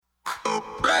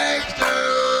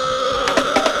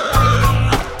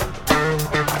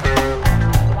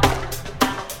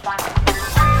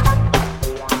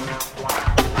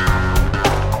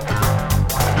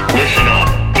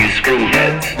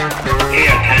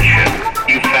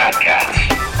Bobcats.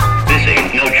 This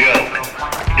ain't no joke.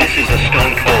 This is a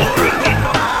stone cold group.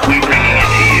 We bringing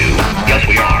it to you, yes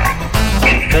we are,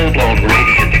 in full-blown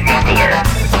radiant technicolor.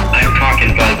 I'm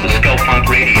talking about the Skull Funk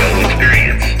Radio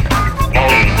Experience.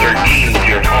 Volume 13 with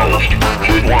your host,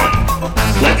 Food One.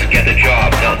 Let's get the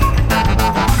job done.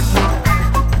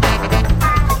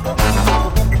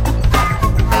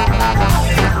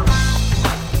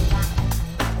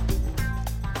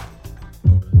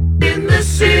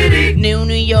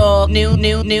 New York, New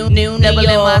Double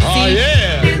NYC. Oh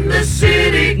yeah. In the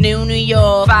city, New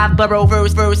York, 5 borough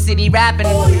verse city rapping.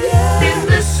 Oh yeah. In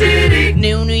the city,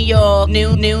 New York,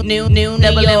 New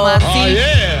Double NYC. Oh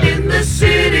yeah. In the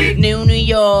city, New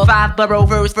York, 5 borough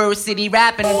verse city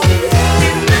rapping. Oh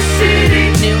yeah. In the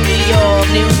city, New York,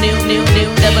 New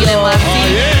Double NYC. Oh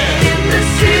yeah. In the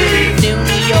city, New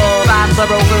York, 5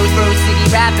 borough verse city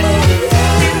rapping. Oh yeah.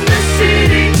 In the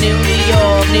city, New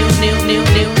York, New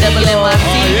Double NYC.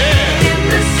 Oh yeah. In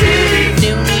the city,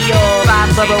 New York,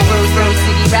 5 borough verse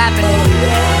city rapping. Oh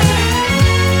yeah.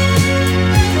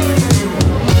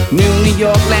 New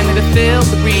York, land of the field,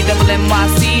 the breed double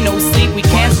NYC, no sleep, we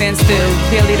can't stand still.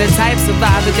 Clearly the type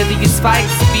survive the deadliest fights.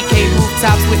 BK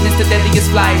rooftops witness the deadliest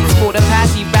flights. Quarter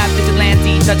pathy, rap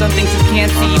vigilante, touch on things you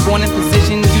can't see. Born in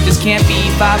positions you just can't be.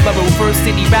 5 borough first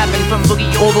city rapping from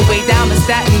Boogie all the way down to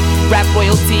Staten. Rap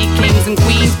royalty, kings and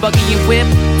queens, buggy and whip.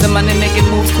 The money making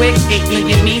moves quick, 8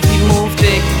 million meat, we moved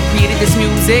it. Created this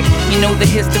music, you know the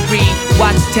history.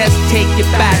 Watch test, take it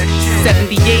back.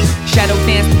 78, shadow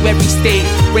dance through every state.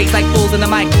 Race like bulls in the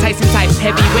mic, Tyson type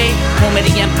heavyweight. Home of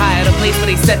the empire, the place where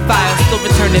they set fire. Still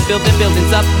return to build their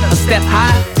buildings up a step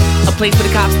high. A place where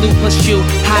the cops loot plus shoot.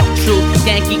 Hot truth,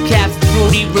 Yankee caps,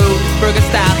 Rudy Rude. Burger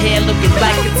style hair looking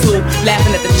like a tube.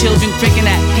 Laughing at the children drinking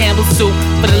that Campbell soup.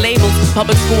 For the labels,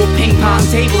 public school ping pong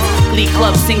tables. Glee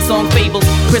clubs, sing song fables.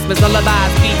 Christmas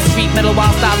lullabies, beat street metal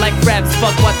wild style like reps.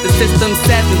 Fuck what the system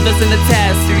says and listen to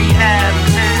Taz 3F.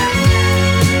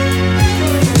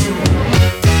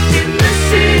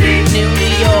 New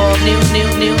York, New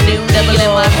Double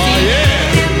NYC. Oh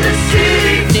yeah. In the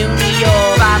city, New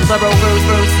York, 5 borough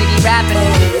verse city rapping. Oh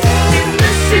yeah. In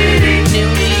the city, New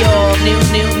York, New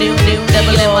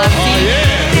Double NYC. Oh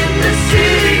yeah. In the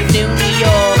city, New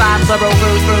York, 5 borough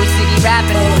verse city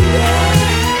rapping. Oh yeah.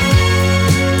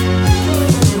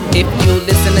 If you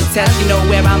listen to Test, you know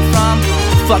where I'm from.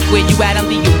 Fuck where you at, I'm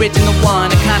the original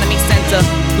one. Economy center,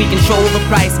 we control the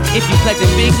price. If you pledge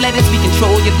in big letters, we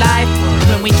control your life.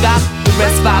 When we drop, the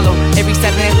rest follow. Every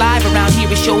Saturday live around here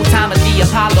is showtime at the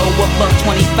Apollo. What buck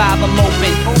 25, I'm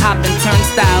open. Hopping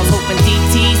turnstiles, hoping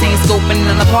DTs ain't scoping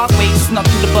on the parkway. Snuck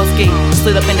through the bus gate,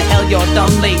 slid up in the L-yard,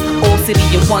 dumb late. All city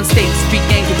in one state, street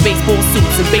gangs with baseball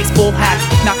suits and baseball hats.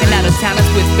 Knocking out of talents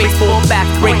with baseball back,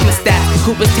 breaking the stats.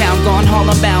 Cooperstown, gone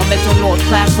Harlem bound. Metro North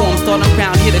platform, starting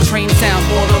ground, hear the train sound.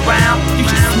 All around, you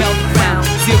should smell the ground.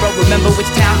 Zero, remember which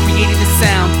town created the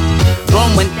sound.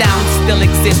 Rome went down, still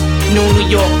exists. New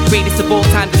York, greatest of all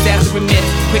time, disaster remits.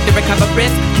 Quick to recover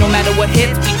risk, no matter what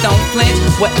hits, we don't flinch.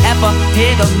 Whatever,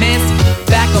 hit or miss.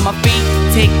 Back on my feet,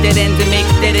 take dead ends and make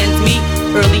dead ends meet.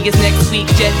 Early as next week,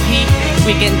 Jet Peak.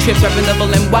 Weekend trips, rapping double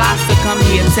NY, so come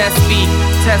here, test speed,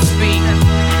 test speed.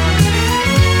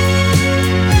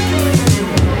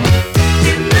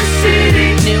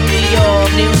 New York,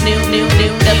 New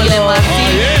Double NYC.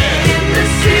 Oh yeah. In the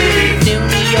city, New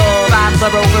York, 5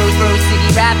 borough verse city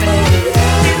rapping. Oh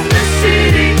yeah. In the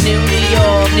city, New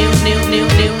York, New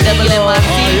Double NYC.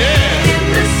 Oh yeah. In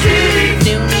the city,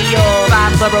 New York,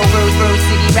 5 borough verse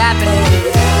city rapping. Oh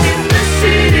yeah. In the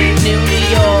city, New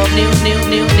York, New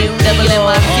Double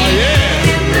NYC. Oh yeah.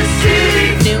 In the city,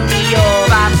 New York,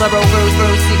 5 borough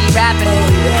verse city rapping. Oh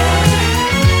yeah.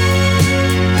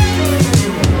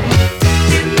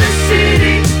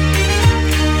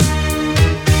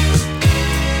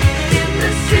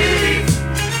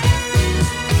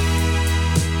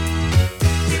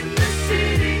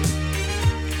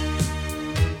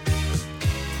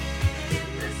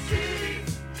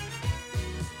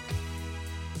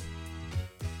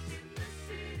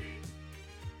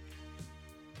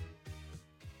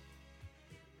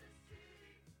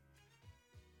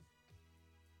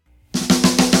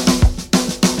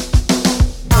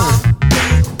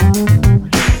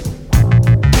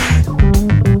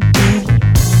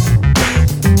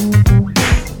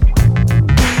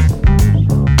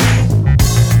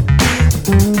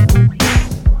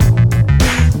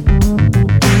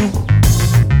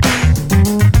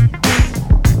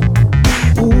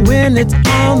 When it's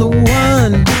on the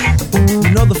one,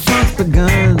 you know the funk's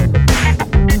begun.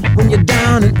 When you're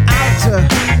down and out,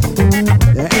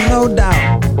 there ain't no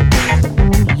doubt.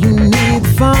 You need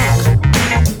funk,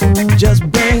 just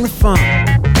bring the funk.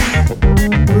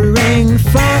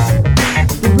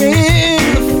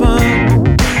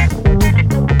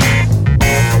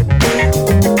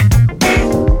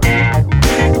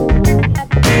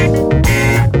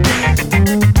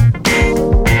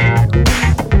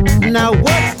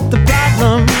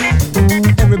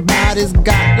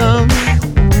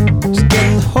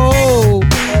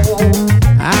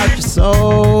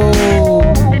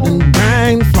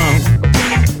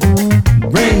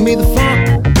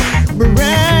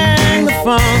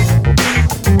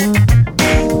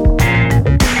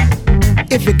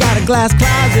 glass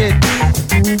closet.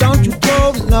 Don't you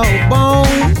throw no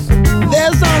bones.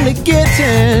 There's only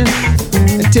getting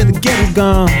until the getting's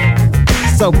gone.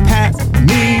 So pass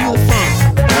me the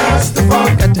funk. Pass the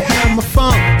funk. Got to have my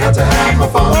funk. Got to have my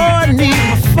funk. Oh, I need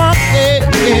my funk. Yeah,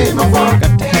 need my funk.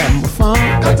 Got to have my funk.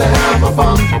 Got to have my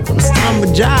funk. Some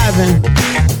are jiving,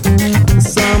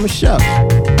 some are shuck,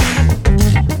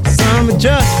 some are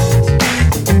just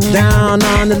down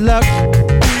on the luck.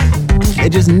 They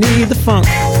just need the funk.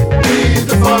 Need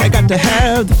the funk. They got to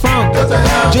have the funk. Got to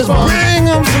have just funk. Bring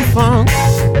them some funk.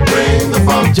 Bring the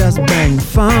funk. Just bring the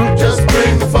funk. Just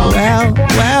bring the funk.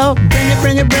 Well, bring it,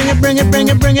 bring it, bring it, bring it, bring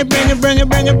it, bring it, bring it,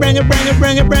 bring it, bring it, bring it,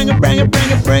 bring it, bring it, bring it,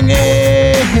 bring it, bring it.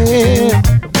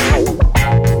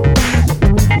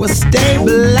 Well, stay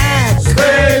black.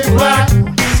 Stay black.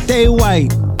 Stay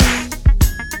white.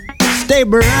 Stay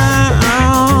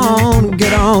brown.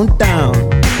 Get on down.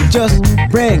 Just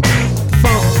bring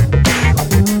funk.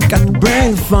 Got to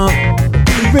bring the funk.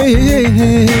 Bring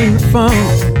the funk.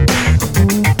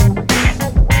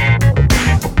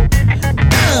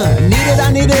 I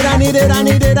need it, I need it, I need it, I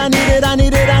need it, I need it, I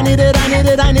need it, I need it,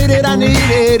 I need it, I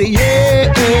need it,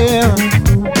 yeah.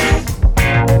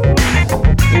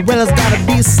 Well, it's gotta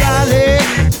be solid.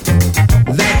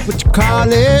 That's what you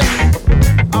call it.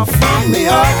 Oh, funk me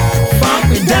up, funk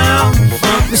me down,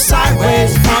 funk me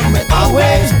sideways, funk me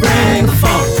always. Bring the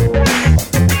funk.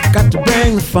 Got to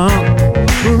bring the funk.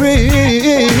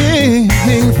 Bring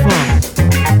the funk.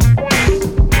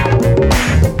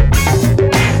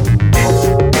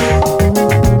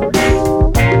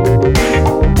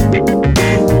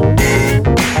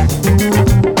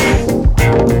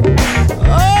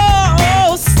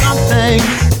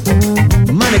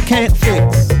 Can't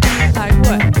fix. Like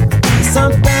what?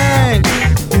 Something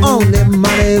only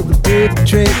money would do the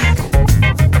trick.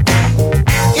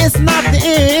 It's not the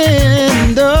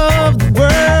end of the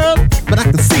world, but I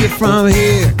can see it from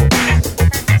here.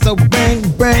 So bring me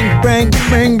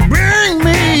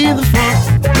the funk.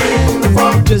 Bring the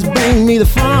funk. Just bring me the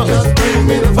funk. Just bring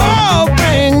me the funk. Oh,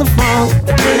 bring the funk.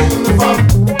 Bring the funk.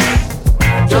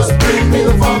 Just bring me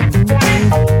the funk.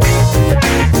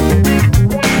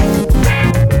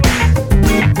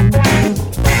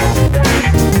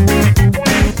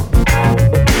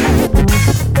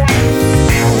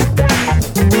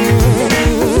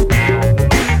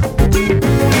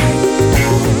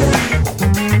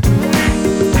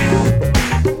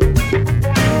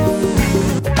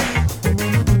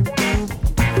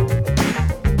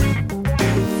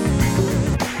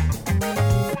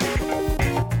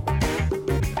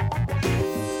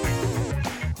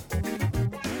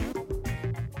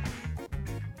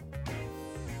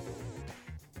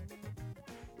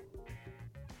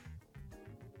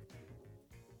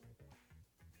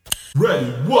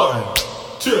 Ready, 1,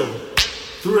 2,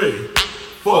 3,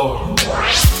 4.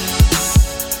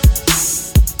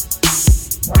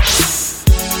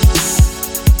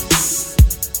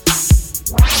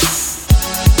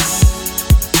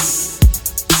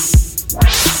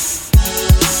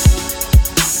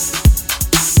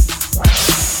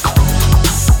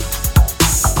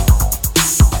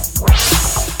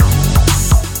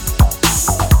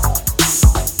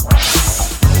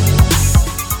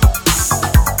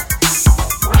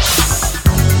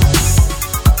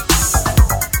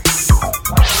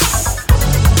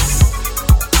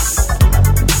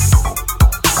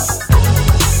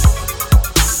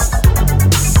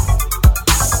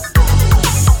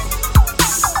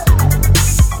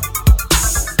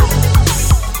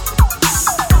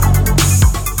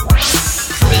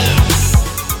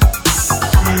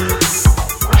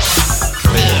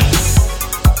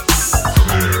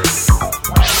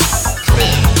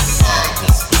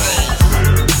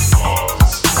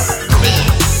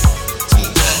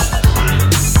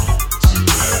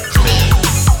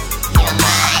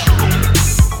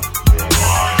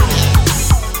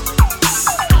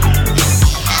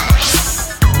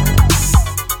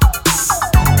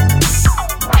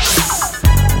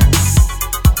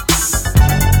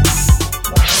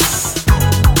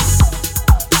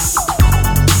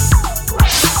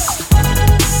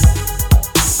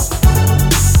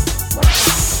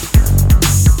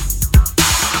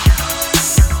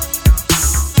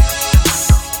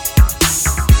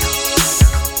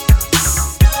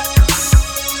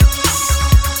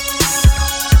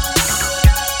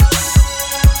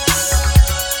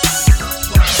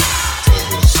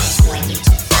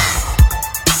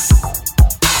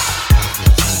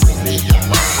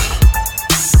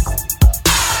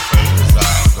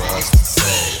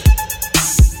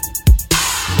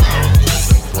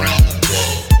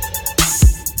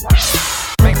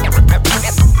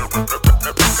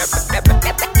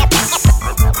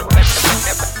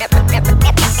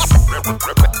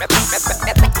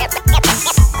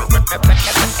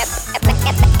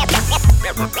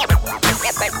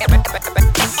 Thank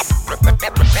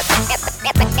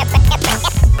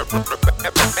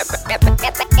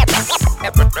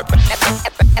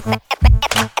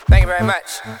you very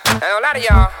much. And a lot of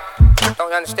y'all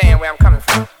don't understand where I'm coming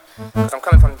from. Because I'm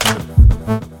coming from...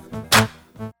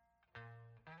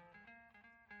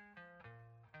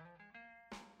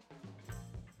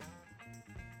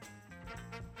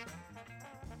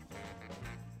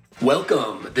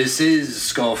 Welcome. This is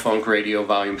Skull Funk Radio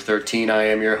Volume 13. I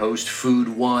am your host, Food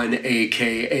One,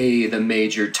 aka the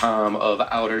Major Tom of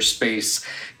Outer Space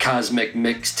Cosmic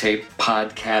Mixtape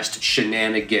Podcast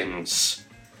Shenanigans.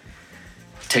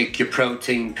 Take your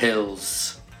protein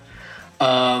pills.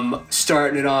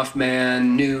 Starting it off,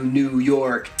 man. New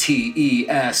York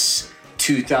TES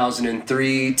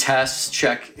 2003 Tess.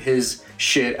 Check his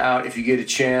shit out if you get a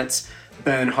chance.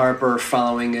 Ben Harper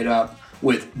following it up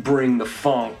with Bring the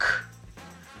Funk,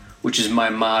 which is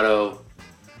my motto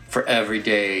for every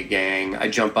day, gang. I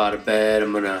jump out of bed,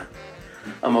 I'm gonna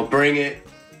bring it,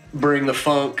 bring the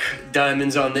funk.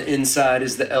 Diamonds on the Inside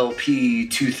is the LP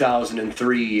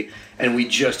 2003, and we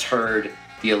just heard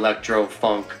the electro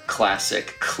funk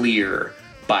classic Clear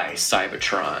by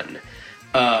Cybertron.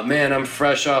 Man, I'm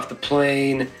fresh off the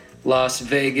plane, Las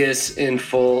Vegas in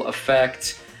full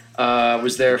effect.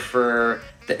 Was there for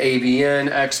the ABN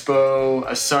Expo,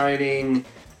 a signing,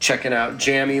 checking out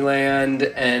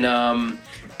Jammyland, and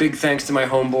big thanks to my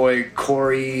homeboy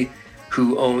Corey,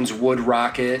 who owns Wood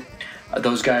Rocket.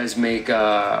 Those guys make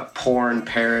porn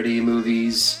parody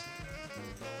movies.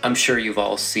 I'm sure you've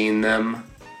all seen them.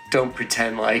 Don't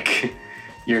pretend like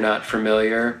you're not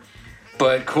familiar.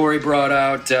 But Corey brought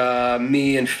out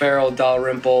me and Farrell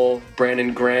Dalrymple,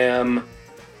 Brandon Graham,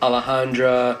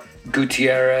 Alejandra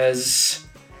Gutierrez,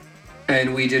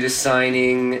 and we did a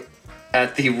signing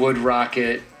at the Wood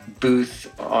Rocket booth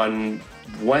on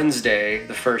Wednesday,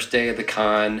 the first day of the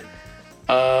con.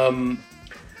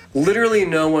 Literally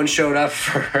no one showed up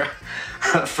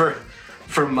for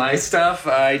my stuff.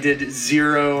 I did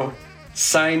 0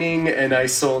 signing and I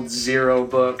sold 0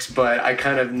 books, but I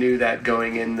kind of knew that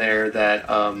going in there that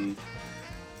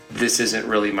this isn't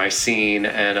really my scene.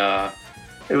 And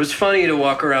it was funny to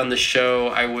walk around the show.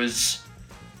 I was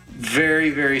very,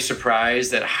 very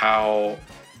surprised at how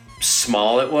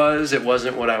small it was. It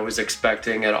wasn't what I was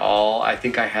expecting at all. I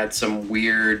think I had some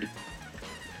weird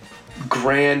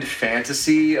grand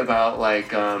fantasy about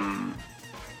like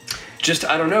just,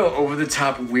 I don't know,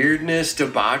 over-the-top weirdness,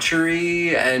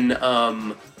 debauchery, and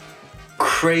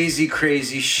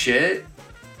crazy shit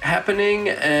happening.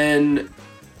 And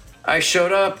I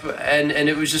showed up and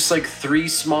it was just like 3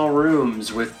 small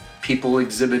rooms with people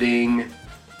exhibiting,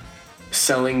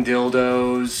 selling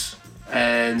dildos,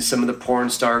 and some of the porn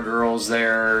star girls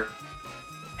there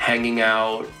hanging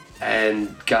out,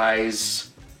 and guys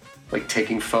like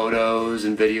taking photos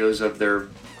and videos of their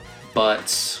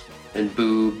butts and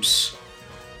boobs.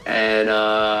 And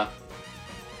I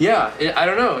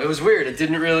don't know, it was weird. It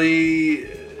didn't really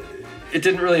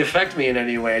affect me in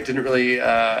any way. It didn't really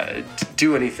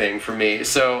do anything for me.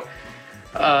 So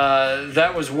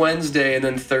that was Wednesday, and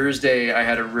then Thursday I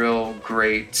had a real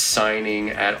great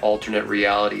signing at Alternate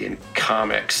Reality in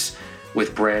Comics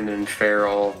with Brandon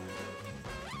Farrell.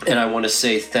 And I want to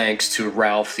say thanks to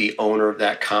Ralph, the owner of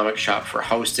that comic shop, for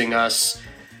hosting us,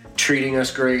 treating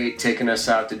us great, taking us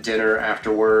out to dinner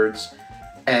afterwards.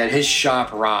 And his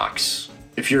shop rocks.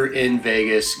 If you're in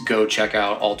Vegas, go check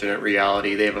out Alternate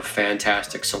Reality. They have a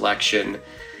fantastic selection.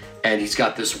 And he's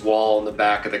got this wall in the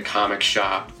back of the comic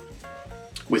shop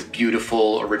with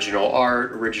beautiful original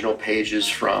art, original pages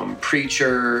from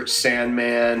Preacher,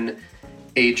 Sandman,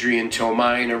 Adrian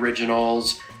Tomine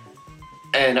originals.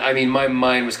 And I mean, my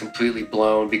mind was completely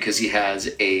blown because he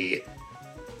has a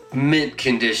mint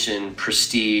condition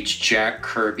prestige Jack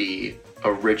Kirby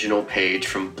original page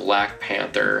from Black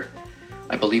Panther.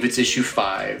 I believe it's issue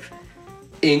 5,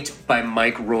 inked by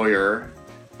Mike Royer,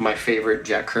 my favorite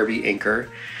Jack Kirby inker.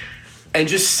 And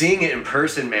just seeing it in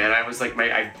person, man, I was like,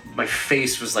 my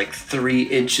face was like 3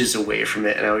 inches away from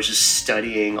it, and I was just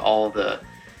studying all the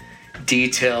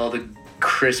detail, the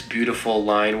crisp, beautiful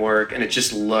line work, and it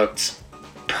just looked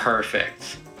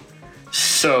perfect.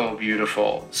 So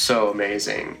beautiful, so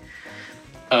amazing.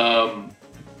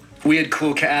 We had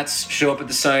cool cats show up at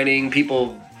the signing.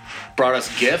 People brought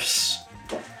us gifts.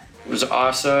 It was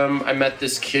awesome. I met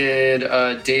this kid,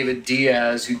 David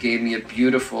Diaz, who gave me a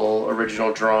beautiful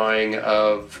original drawing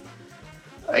of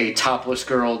a topless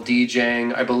girl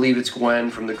DJing. I believe it's Gwen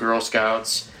from the Girl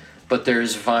Scouts, but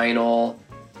there's vinyl,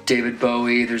 David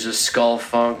Bowie, there's a Skull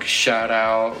Funk shout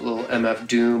out, little MF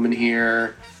Doom in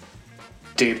here.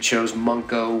 Dave chose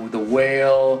Munko the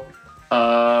Whale.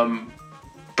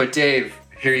 But Dave,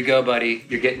 here you go, buddy.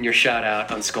 You're getting your shout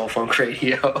out on Skull Funk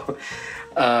Radio.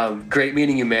 Great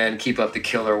meeting you, man. Keep up the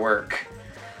killer work.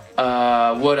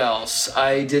 What else?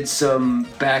 I did some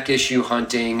back issue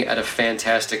hunting at a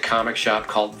fantastic comic shop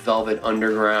called Velvet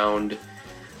Underground.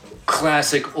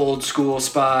 Classic old school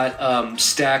spot.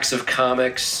 Stacks of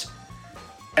comics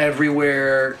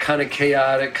everywhere, kind of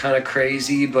chaotic, kind of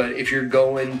crazy, but if you're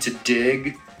going to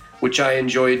dig, which I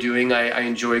enjoy doing, I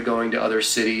enjoy going to other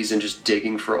cities and just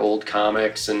digging for old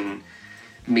comics and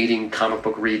meeting comic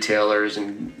book retailers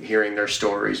and hearing their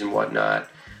stories and whatnot.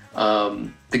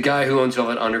 The guy who owns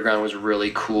Velvet Underground was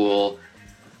really cool.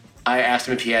 I asked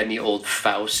him if he had any old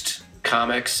Faust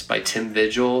comics by Tim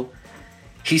Vigil.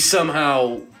 He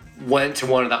somehow went to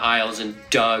one of the aisles and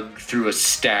dug through a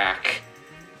stack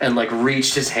and like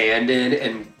reached his hand in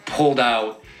and pulled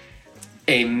out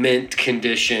a mint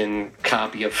condition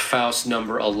copy of Faust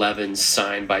number 11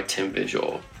 signed by Tim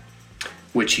Vigil,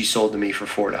 which he sold to me for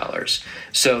 $4.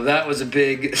 So that was a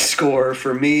big score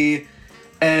for me.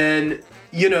 And,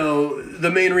 you know,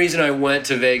 the main reason I went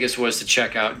to Vegas was to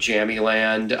check out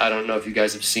Jammyland. I don't know if you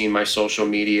guys have seen my social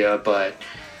media, but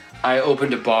I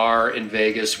opened a bar in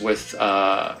Vegas with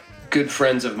good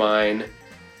friends of mine.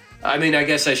 I mean, I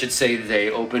guess I should say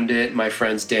they opened it. My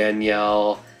friends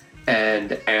Danielle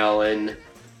and Alan,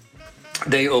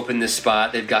 they opened this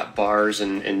spot. They've got bars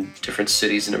in different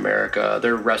cities in America.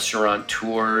 They're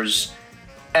restaurateurs,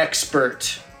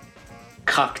 expert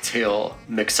cocktail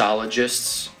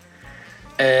mixologists.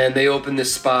 And they opened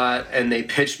this spot and they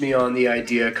pitched me on the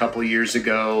idea a couple years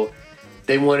ago.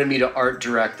 They wanted me to art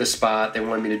direct the spot. They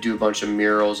wanted me to do a bunch of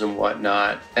murals and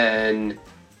whatnot. And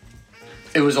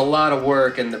it was a lot of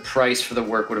work, and the price for the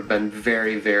work would have been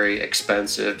very, very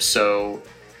expensive. So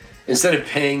instead of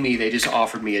paying me, they just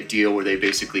offered me a deal where they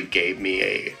basically gave me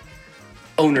a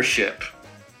ownership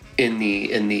in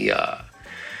the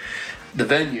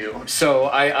venue. So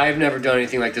I've never done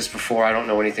anything like this before. I don't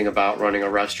know anything about running a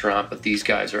restaurant, but these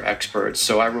guys are experts.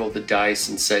 So I rolled the dice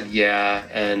and said yeah.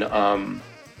 And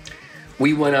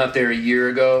we went out there a year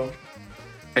ago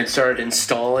and started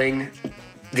installing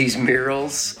these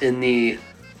murals in the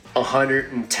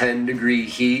 110 degree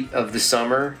heat of the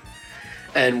summer,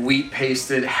 and wheat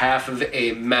pasted half of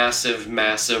a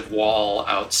massive wall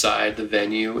outside the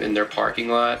venue in their parking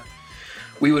lot.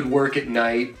 We would work at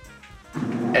night,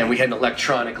 and we had an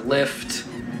electronic lift,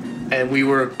 and we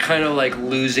were kind of like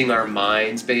losing our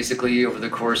minds basically over the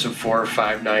course of 4 or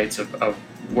 5 nights of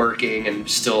working and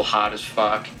still hot as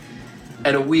fuck.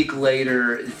 And a week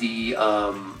later, the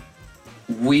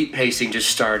wheat pasting just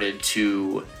started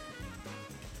to,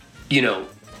 you know,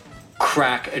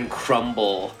 crack and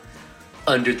crumble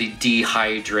under the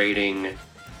dehydrating,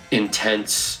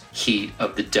 intense heat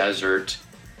of the desert.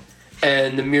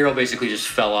 And the mural basically just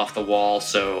fell off the wall.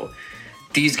 So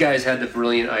these guys had the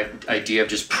brilliant idea of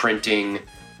just printing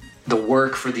the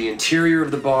work for the interior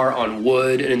of the bar on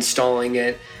wood and installing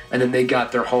it. And then they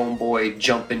got their homeboy,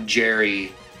 Jumpin'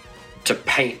 Jerry, to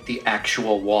paint the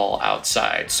actual wall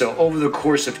outside. So over the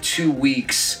course of 2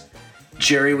 weeks,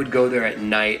 Jerry would go there at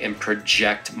night and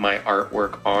project my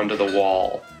artwork onto the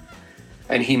wall.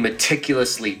 And he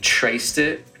meticulously traced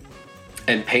it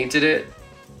and painted it.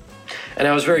 And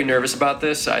I was very nervous about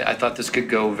this. I thought this could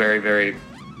go very, very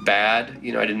bad.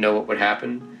 You know, I didn't know what would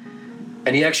happen.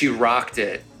 And he actually rocked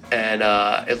it, and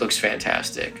it looks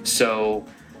fantastic. So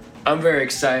I'm very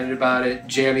excited about it.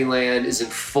 Jammyland is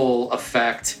in full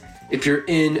effect. If you're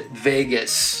in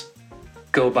Vegas,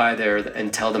 go by there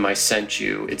and tell them I sent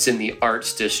you. It's in the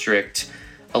Arts District,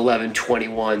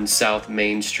 1121 South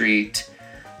Main Street.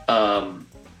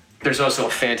 There's also a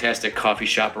fantastic coffee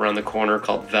shop around the corner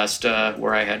called Vesta,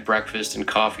 where I had breakfast and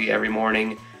coffee every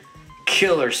morning.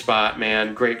 Killer spot,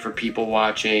 man. Great for people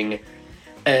watching.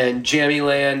 And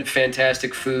Jammyland,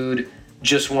 fantastic food.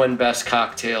 Just won Best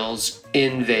Cocktails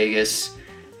in Vegas.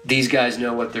 These guys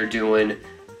know what they're doing.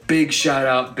 Big shout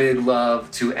out, big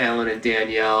love to Alan and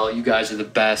Danielle. You guys are the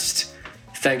best.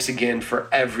 Thanks again for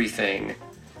everything.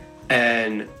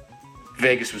 And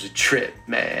Vegas was a trip,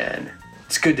 man.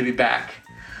 It's good to be back.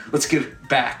 Let's get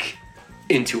back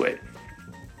into it.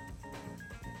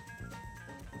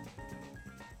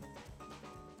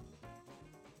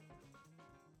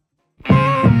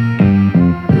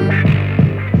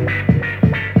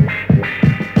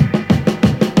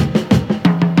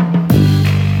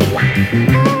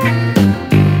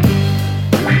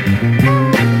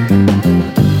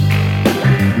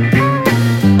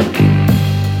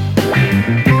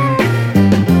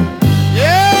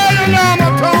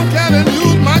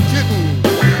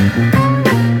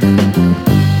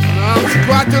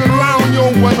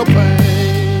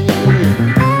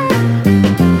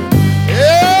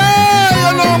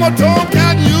 I'm a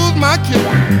tomcat and use my kitten.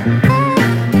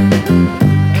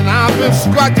 And I've been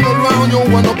scratching around your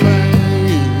window pane.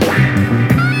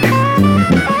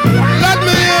 Let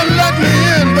me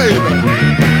in, baby,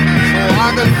 so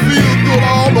I can feel good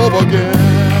all over again.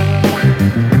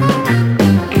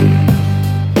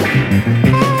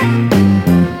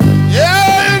 Yeah,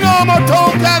 you know I'm a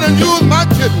tomcat and use my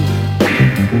kitten.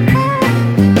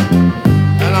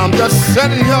 And I'm just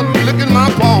sitting here licking my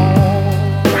paw.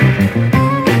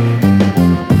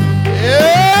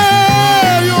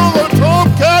 Yeah, you're a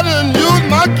tomcat and use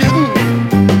my kitten.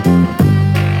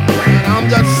 And I'm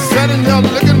just sitting here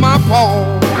licking my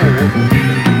paw.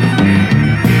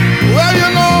 Well, you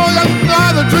know, I'm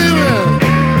neither dreaming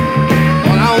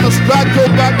when I want to strike your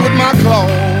back with my claw.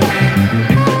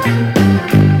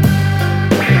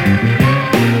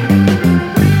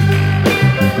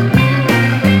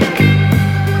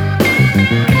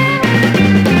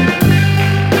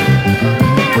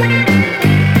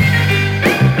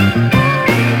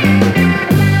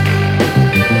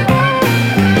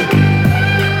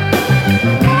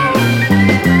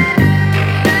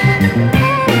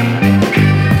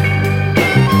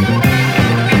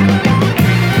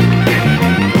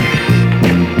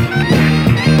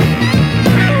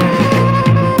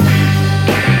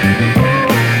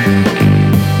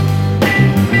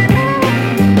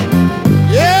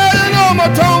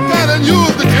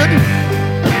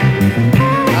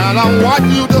 Watch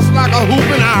you just like a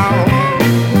hooping owl.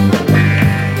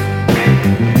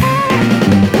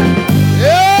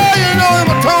 Yeah, you know I'm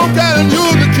a tomcat and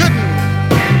you're the kitten.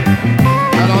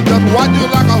 And I'll just watch you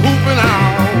like a hooping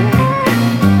owl.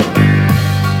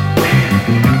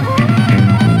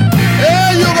 Yeah,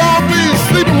 you're gonna be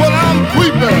sleeping while I'm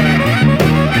creeping.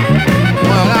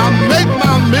 Well, I'll make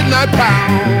my midnight pound.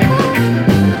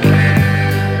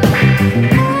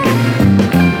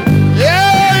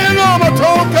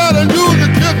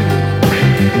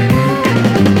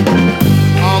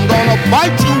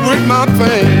 Bite you with my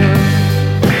fan.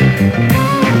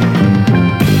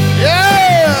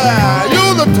 Yeah,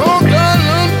 you're the tomcat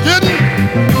I'm getting.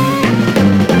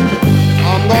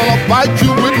 I'm gonna bite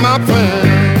you with my fan.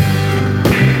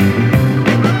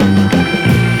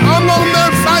 I'm gonna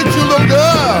excite you, little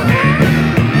girl,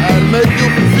 and make you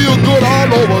feel good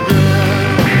all over again.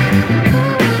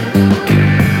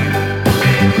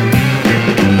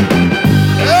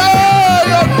 Yeah,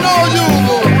 you know you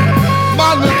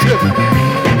my little kitten.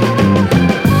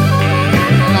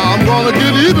 I'm gonna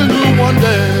get even you one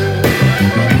day.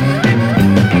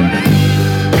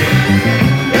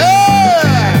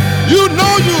 Yeah, you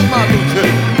know you're my little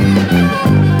kid.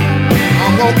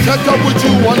 I'm gonna catch up with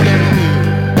you one day.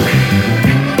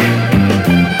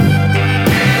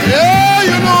 Yeah,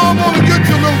 you know I'm gonna get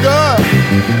you, little girl.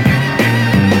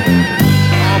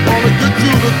 I'm gonna get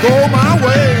you to go my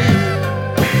way.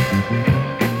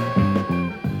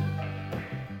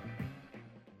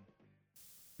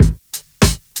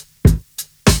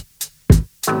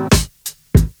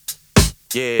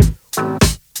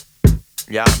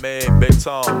 Yeah, I mean, Big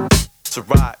Tone,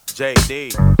 Ciroc,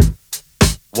 JD.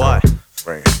 What?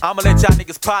 I'ma let y'all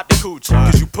niggas pop the coochie,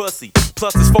 cause you pussy.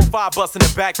 Plus this 4-5 bustin'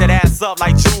 the back that ass up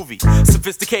like juvie.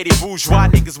 Sophisticated bourgeois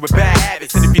niggas with bad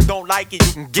habits. And if you don't like it,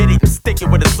 you can get it and stick it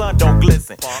where the sun don't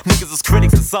glisten. Niggas is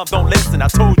critics and some don't listen, I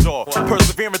told y'all.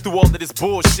 Persevering through all of this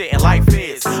bullshit and life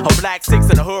is a black six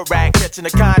in a hood rag, catching the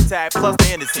contact plus the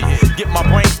energy. Get my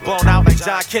brains blown out like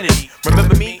John Kennedy.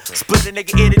 Remember me? Split a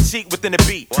nigga ear to cheek within a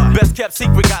beat. Best kept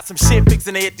secret, got some shit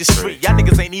fixin' to hit the street. Y'all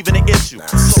niggas ain't even an issue.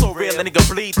 So real, a nigga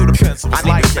bleed through the pencil. I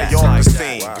need to stay on the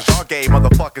scene, cause y'all gay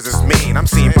motherfuckers is mean. I'm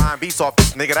seeing buying beats off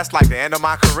this nigga, that's like the end of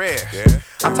my career.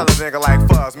 I tell a nigga like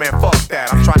Fuzz, man, fuck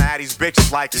that. I'm trying to add these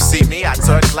bitches like, you see me, I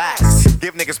touch lax.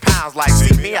 Give niggas pounds like,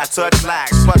 see me, I touch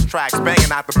lax. Plus tracks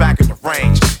banging out the back of the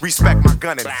range. Respect my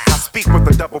gunning, I speak with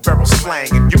a double barrel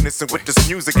slang. In unison with this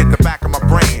music in the back of my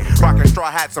brain. Rocking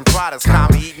straw hats and Pradas,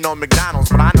 calmly eating on McDonald's,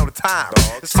 but I know the time.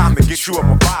 It's time to get you up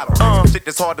a bottle. Shit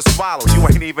that's hard to swallow, you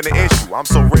ain't even an issue. I'm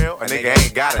so real, a nigga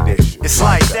ain't got an issue. It's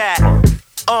like that.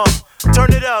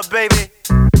 Turn it up, baby.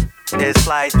 It's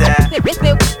like that.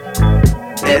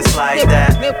 It's like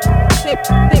that.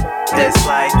 It's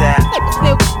like that.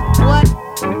 What?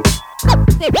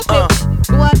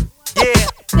 What? Yeah.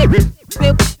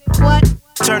 What?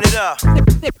 Turn it up.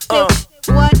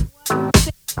 What?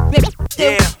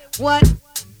 Yeah. What?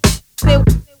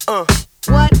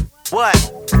 What? What?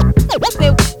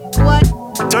 What?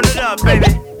 Turn it up, baby.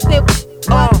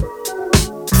 What?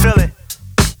 Feel it.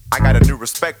 I got a new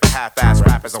respect for half-ass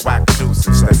rappers and whack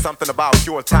producers. There's something about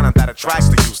pure talent that attracts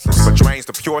the useless, but drains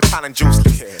the pure talent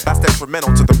juiceless. That's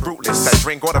detrimental to the fruitless that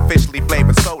drink artificially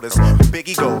flavored sodas. Big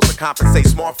egos to compensate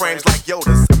small frames like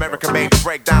Yoda's. American babies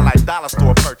break down like dollar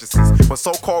store purchases. When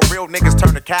so-called real niggas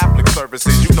turn to Catholic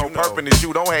services, you know purping is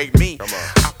you, don't hate me.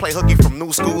 I play hooky from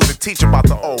new schools and teach about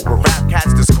the old. Where rap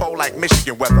cats this cold like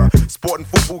Michigan weather. Sporting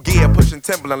FUBU gear, pushing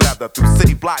Timberland leather through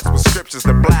city blocks with scriptures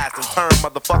that blast and turn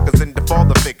motherfuckers into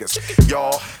father figures.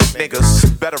 Y'all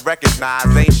niggas better recognize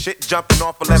ain't shit jumping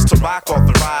off unless Tupac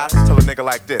authorized. Tell a nigga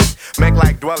like this, make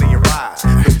like Dwelly and rise.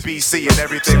 It's BC and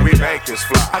everything we make is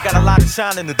fly. I got a lot of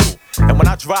shining to do, and when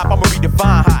I drop, I'ma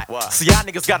redefine hot. See, y'all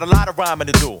niggas got a lot of rhyming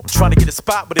to do. I'm trying to get a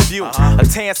spot with a view, a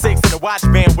tan 6 and a watch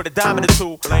band with a diamond or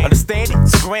two. Understand it?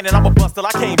 So granted, I'm a bust till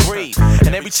I can't breathe,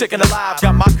 and every chicken alive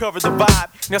got my cover, the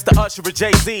vibe. That's the Usher of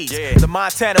Jay-Z's, the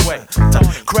Montana way.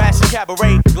 Crashing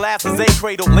cabaret, glasses a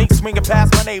cradle, link swinging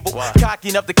past my navel, cocky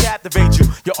enough to captivate you.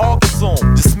 You're all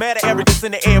consumed. Just smell the arrogance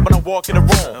in the air when I walk in the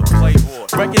room.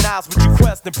 Recognize what you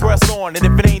quest and press on, and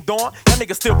if it ain't dawn, y'all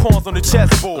niggas still pawns on the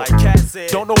chessboard. Like Cat said,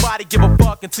 don't nobody give a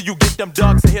fuck until you get them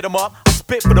ducks and hit them up. I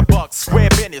spit for the bucks, square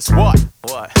business. What?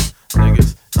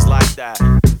 Niggas, it's like that.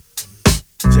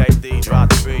 JD, drop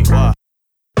the beat. What?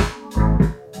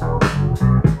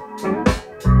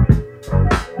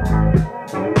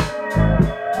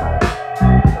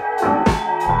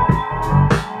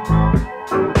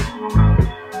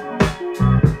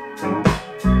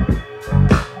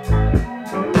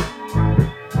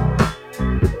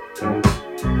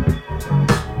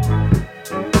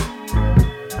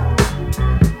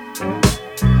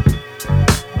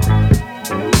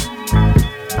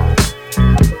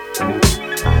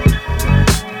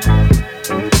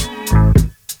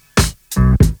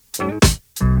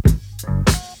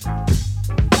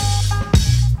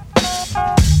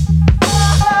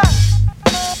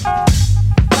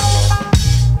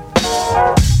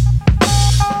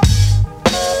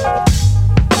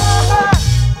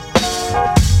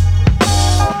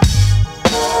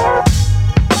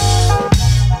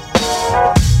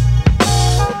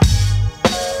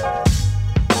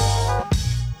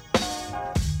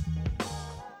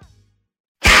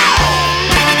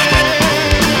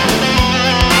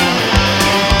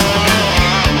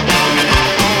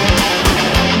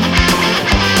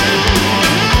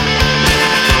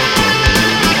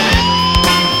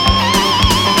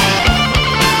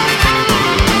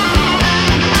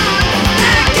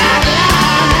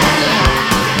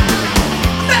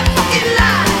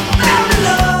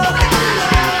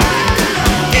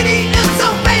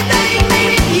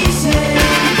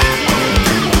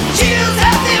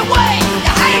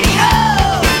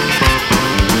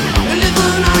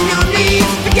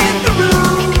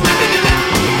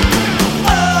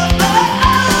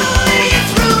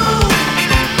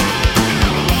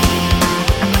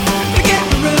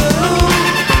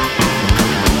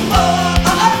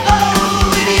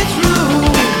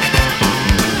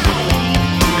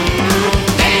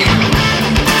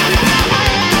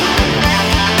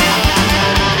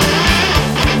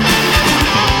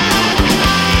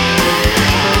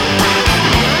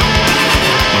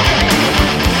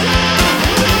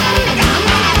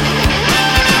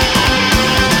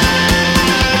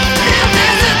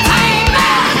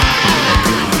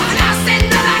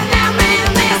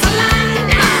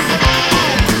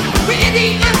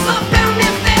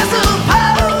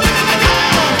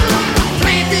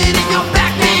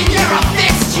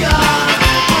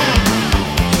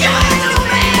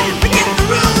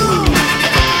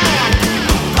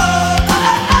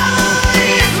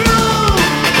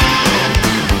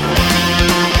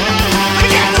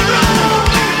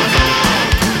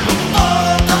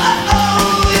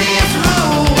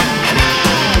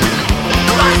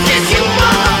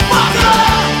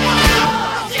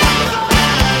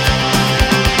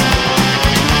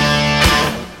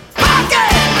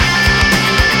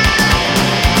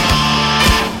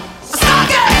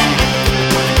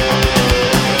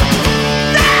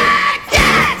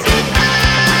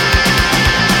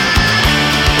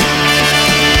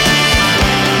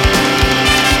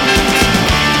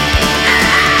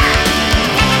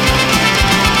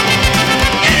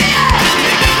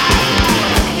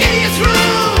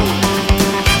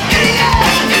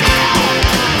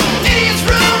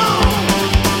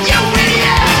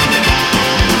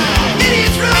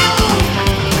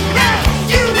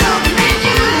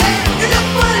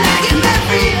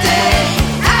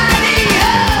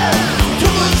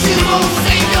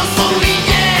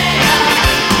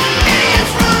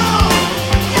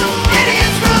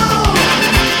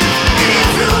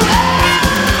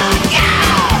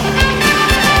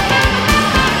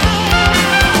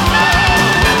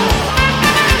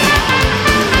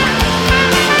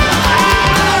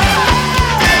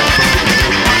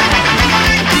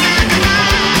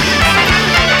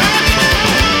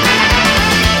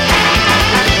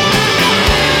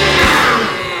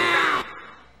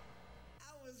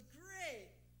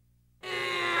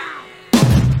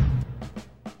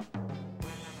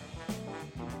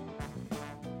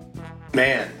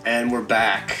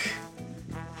 back.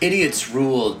 Idiots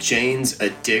Rule, Jane's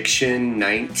Addiction,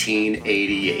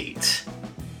 1988.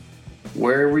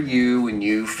 Where were you when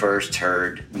you first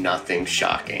heard Nothing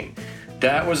Shocking?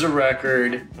 That was a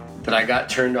record that I got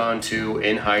turned on to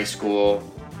in high school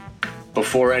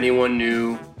before anyone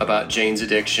knew about Jane's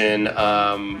Addiction.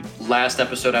 Last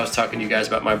episode I was talking to you guys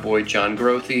about my boy John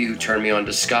Grothy, who turned me on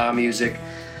to ska music.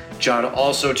 John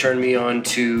also turned me on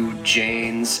to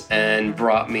Jane's and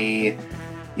brought me,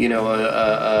 you know,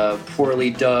 a poorly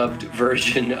dubbed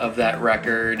version of that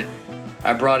record.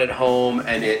 I brought it home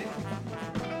and it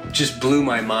just blew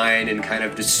my mind and kind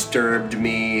of disturbed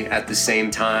me at the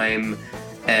same time.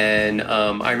 And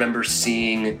I remember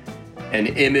seeing an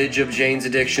image of Jane's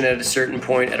Addiction at a certain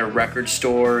point at a record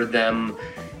store, them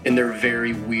in their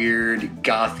very weird,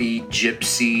 gothy,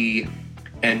 gypsy,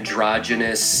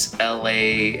 androgynous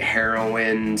LA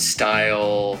heroin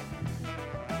style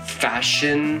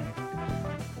fashion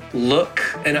look.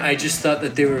 And I just thought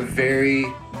that they were very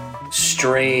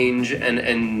strange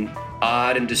and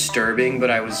odd and disturbing, but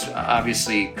I was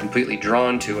obviously completely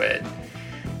drawn to it.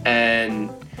 And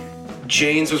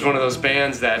Jane's was one of those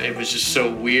bands that it was just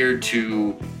so weird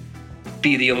to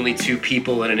be the only two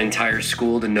people in an entire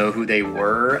school to know who they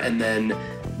were. And then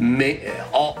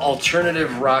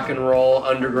alternative rock and roll,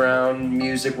 underground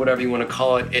music, whatever you want to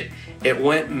call it, it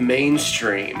went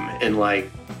mainstream in like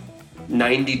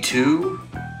 92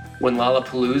 when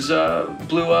Lollapalooza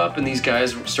blew up and these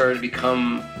guys started to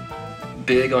become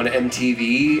big on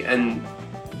MTV, and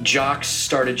jocks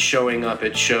started showing up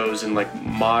at shows and like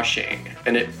moshing,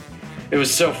 and it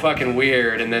was so fucking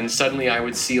weird. And then suddenly I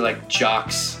would see like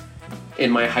jocks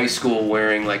in my high school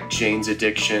wearing like Jane's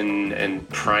Addiction and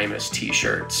Primus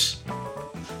t-shirts.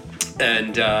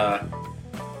 And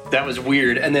that was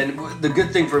weird. And then the good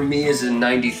thing for me is in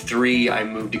 93, I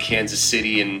moved to Kansas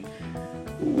City and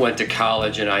went to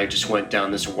college, and I just went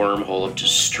down this wormhole of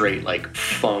just straight like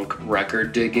funk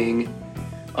record digging,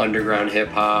 underground hip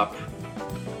hop,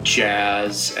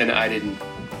 jazz, and I didn't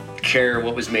care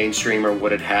what was mainstream or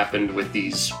what had happened with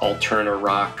these alternative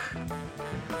rock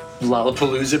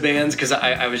Lollapalooza bands, because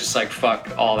I was just like,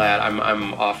 fuck all that.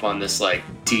 I'm off on this like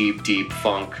deep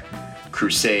funk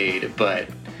crusade. But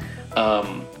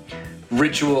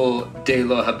Ritual de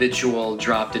la Habitual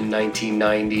dropped in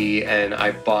 1990, and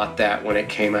I bought that when it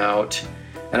came out.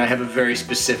 And I have a very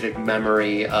specific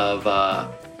memory of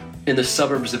in the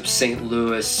suburbs of St.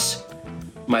 Louis,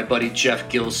 my buddy Jeff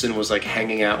Gilson was like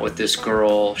hanging out with this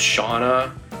girl,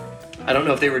 Shauna. I don't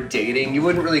know if they were dating. You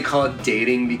wouldn't really call it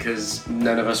dating because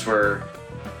none of us were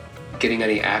getting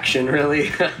any action,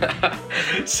 really.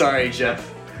 Sorry,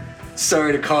 Jeff.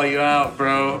 Sorry to call you out,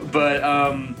 bro.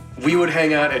 But we would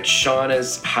hang out at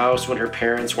Shauna's house when her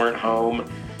parents weren't home.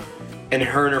 And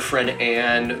her and her friend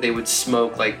Anne, they would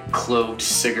smoke like cloved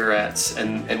cigarettes,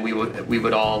 and we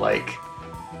would all like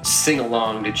sing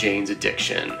along to Jane's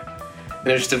Addiction. And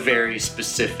there's just a very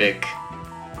specific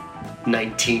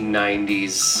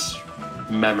 1990s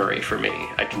memory for me.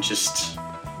 I can just,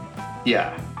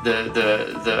 yeah,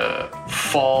 the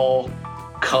fall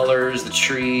colors, the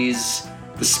trees,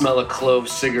 the smell of clove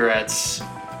cigarettes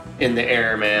in the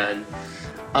air, man.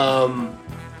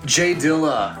 Jay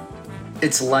Dilla,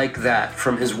 It's Like That,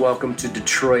 from his Welcome to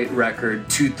Detroit record,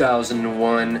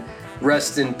 2001.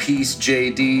 Rest in peace,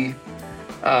 JD.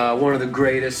 One of the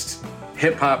greatest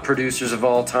hip-hop producers of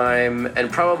all time,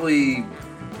 and probably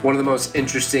one of the most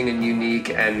interesting and unique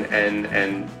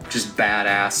and just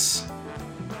badass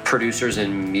producers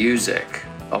in music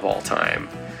of all time.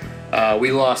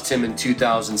 We lost him in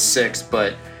 2006,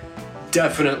 but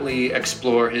definitely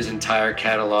explore his entire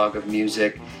catalog of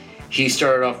music. He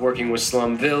started off working with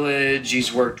Slum Village.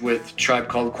 He's worked with Tribe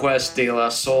Called Quest, De La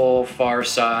Soul,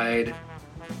 Pharcyde,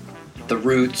 The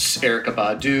Roots, Erykah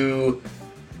Badu,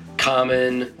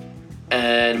 Common.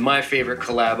 And my favorite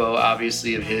collabo,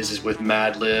 obviously, of his is with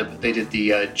Madlib. They did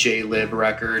the J-Lib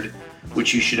record,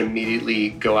 which you should immediately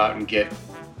go out and get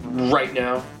right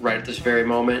now, right at this very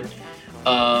moment.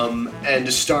 And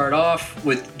to start off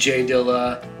with Jay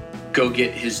Dilla, go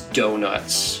get his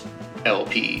Donuts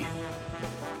LP.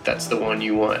 That's the one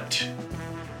you want.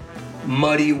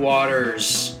 Muddy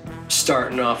Waters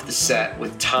starting off the set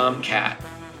with Tomcat,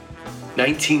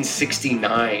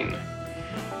 1969.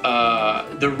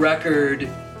 The record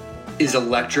is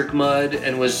Electric Mud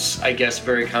and was, I guess,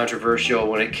 very controversial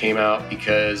when it came out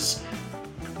because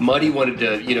Muddy wanted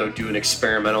to, do an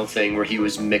experimental thing where he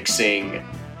was mixing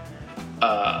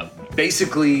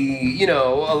basically,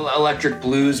 electric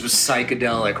blues with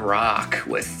psychedelic rock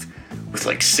with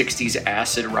like 60s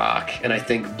acid rock. And I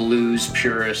think blues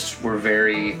purists were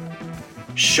very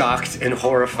shocked and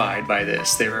horrified by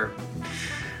this. They were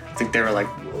think they were like,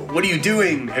 "What are you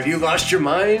doing? Have you lost your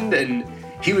mind?" And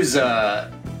he was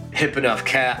hip enough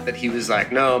cat that he was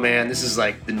like, "No, man, this is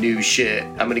like the new shit.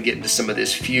 I'm gonna get into some of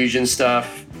this fusion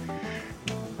stuff.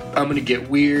 I'm gonna get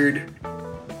weird.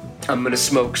 I'm gonna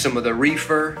smoke some of the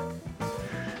reefer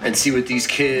and see what these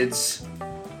kids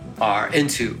are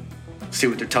into, see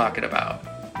what they're talking about."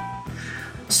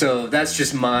 So that's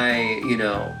just my,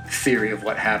 theory of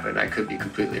what happened. I could be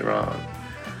completely wrong.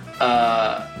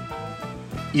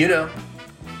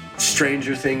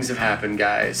 Stranger things have happened,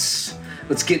 guys.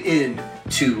 Let's get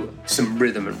into some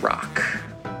rhythm and rock.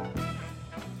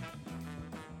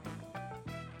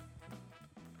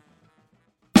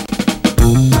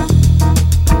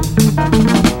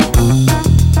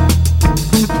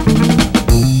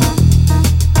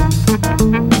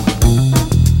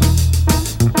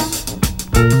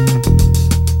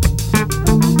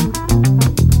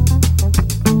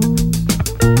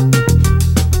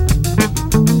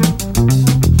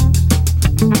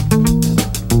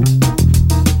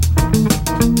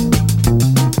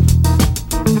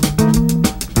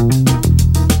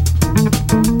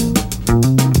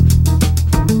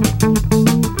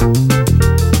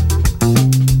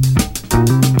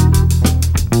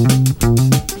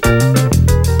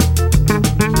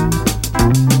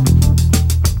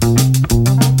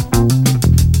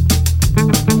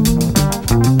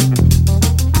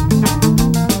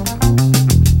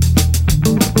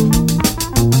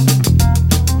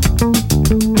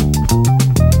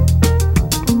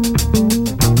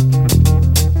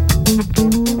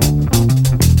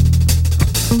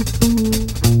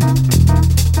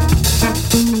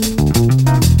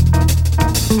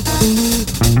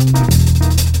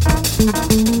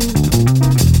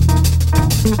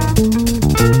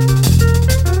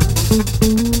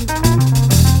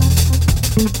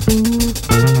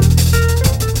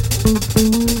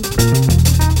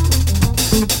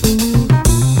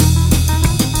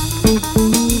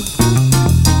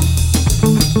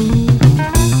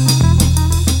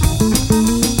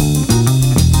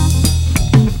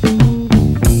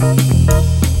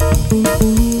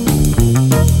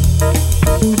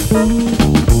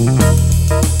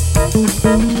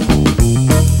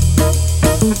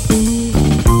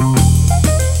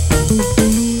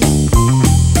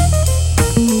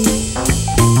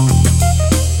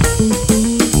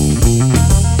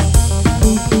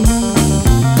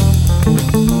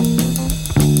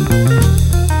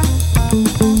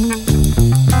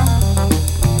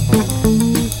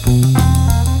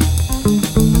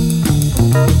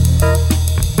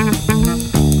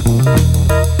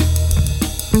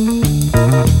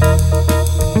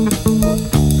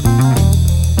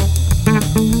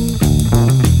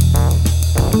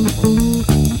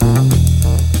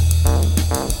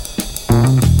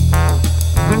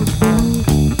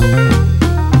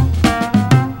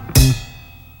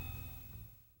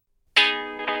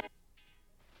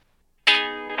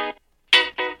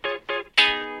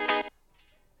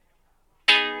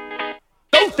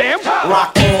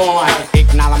 Rock on,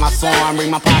 acknowledge my song,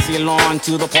 bring my posse along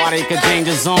to the party, cause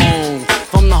danger zone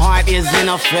from the heart is in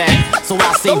effect. So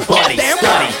I say, buddy,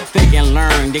 study, think and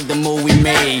learn, dig the move we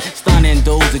made. Stunning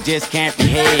those who just can't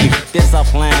behave.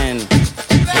 Discipline,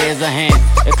 here's a hint,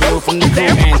 a clue from the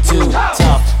crew and too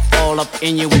tough. All up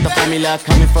in you with the formula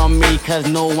coming from me, cause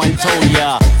no one told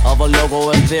ya of a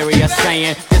logo, a theory, a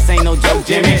saying. This ain't no joke,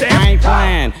 Jimmy, I ain't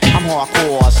playing. I'm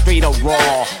hardcore, straight up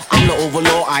raw. I'm the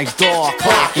overlord, I door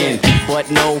clocking. But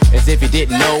no, as if you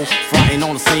didn't know, fronting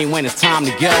on the scene when it's time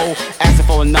to go. Asking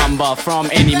for a number from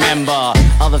any member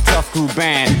of the Tough Crew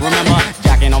band. Remember,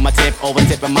 jacking on my tip, over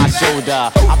tipping my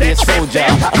shoulder. I'll be a soldier,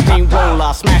 a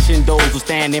steamroller, smashing those who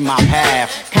stand in my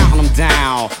path. Counting them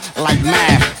down like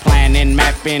math, planning,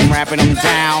 mapping, rapping them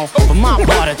down for my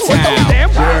part of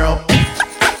town. Girl.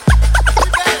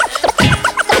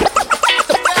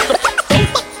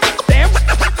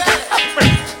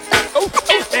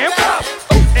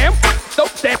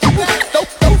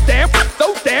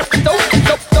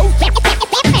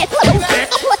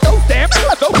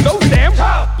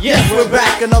 Yes, we're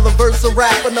back, another verse of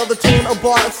rap, another tune, a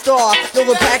bar, a star. Know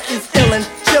the pack is illin',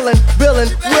 chillin', billin',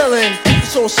 willin'.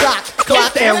 Show shock,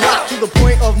 clock, and rock to the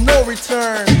point of no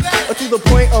return, or to the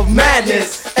point of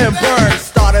madness and burn.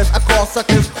 Starters, I call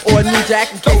suckers, or a new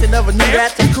jack, in case they never knew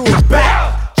that the crew is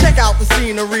back. Check out the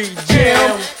scenery,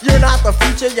 Jim. You're not the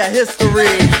future, you're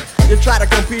history. You try to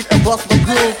compete and bust my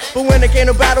groove, but when it came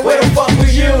to battle, where the fuck were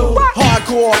you?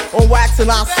 Hardcore on wax and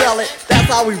I'll sell it. That's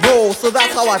how we roll, so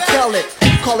that's how I tell it.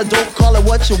 Call it dope, call it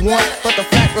what you want, but the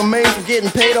fact remains we're getting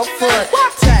paid up front.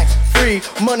 Tax free,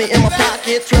 money in my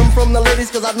pocket, trim from the ladies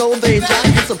cause I know they jock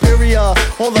it superior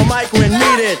on the mic when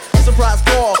needed. Surprise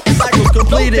call, cycles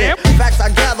completed. Facts I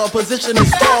gather, position is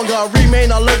stronger.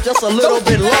 Remain alert just a little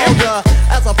bit longer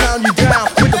as I pound you down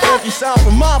with the funky sound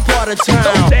from my part of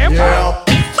town. Yeah.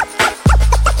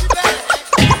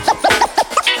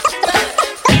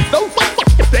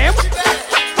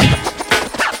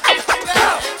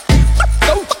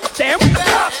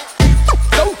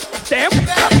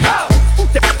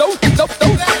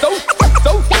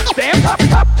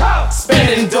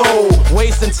 Spending dough,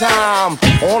 wasting time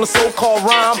on a so-called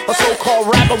rhyme, a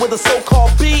so-called rapper with a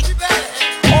so-called beat.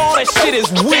 All that shit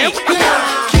is weak.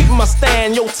 Keeping my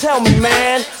stand, yo, tell me,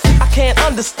 man. I can't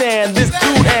understand this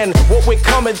dude and what we're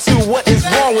coming to. What is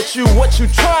wrong with you? What you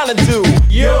trying to do?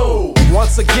 Yo,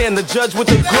 once again, the judge with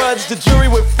the grudge, the jury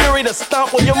with fury to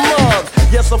stomp on your mug.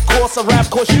 Yes, of course, a rap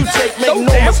course you take. Make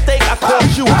no mistake, I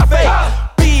caught you fake.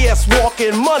 BS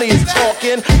walking, money is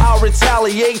talking. I'll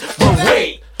retaliate, but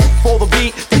wait for the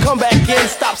beat to come back in.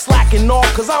 Stop slacking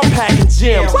off, cause I'm packing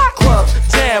gyms, clubs,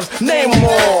 jams, name them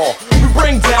all. We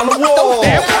bring down the wall.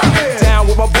 Down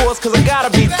with my boys, cause I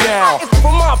gotta be down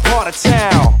from my part of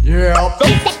town. Yeah.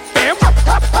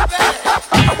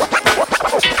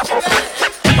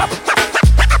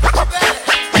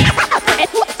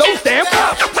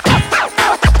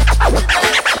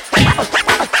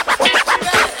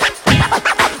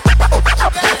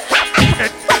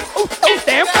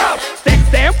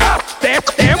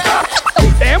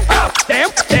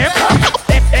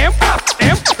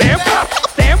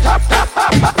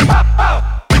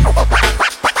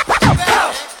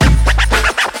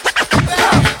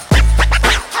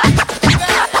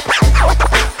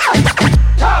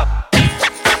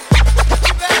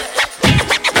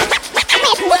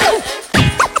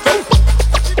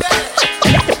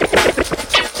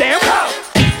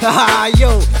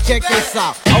 Yo, check this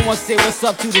out. I wanna say what's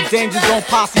up to the Danger Zone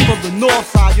posse from the north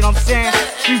side, you know what I'm saying?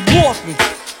 We warping.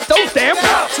 Those damn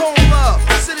Tone love,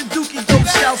 City Dookie dope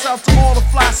shouts out to all the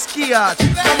fly skiers.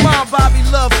 My mom Bobby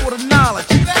Love for the knowledge.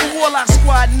 The Warlock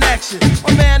Squad in action.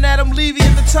 My man Adam Levy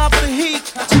at the top of the heat.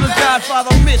 To the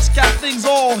Godfather Mitch, got things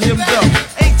all hemmed up.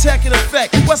 A-Tech in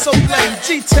effect, West Oakland,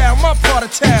 G-Town, my part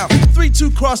of town.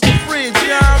 3-2 cross the bridge, you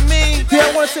know what I mean? Yeah,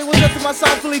 I wanna say what's up to my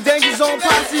South Philly Danger Zone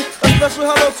posse. A special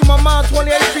hello to my mom,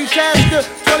 28th Street Tasker,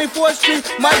 24th Street,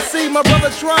 Mike C, my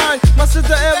brother Trine, my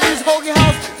sister Everly's Hoagie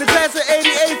House, the class of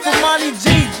 88 for Monty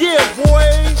G. Yeah, boy.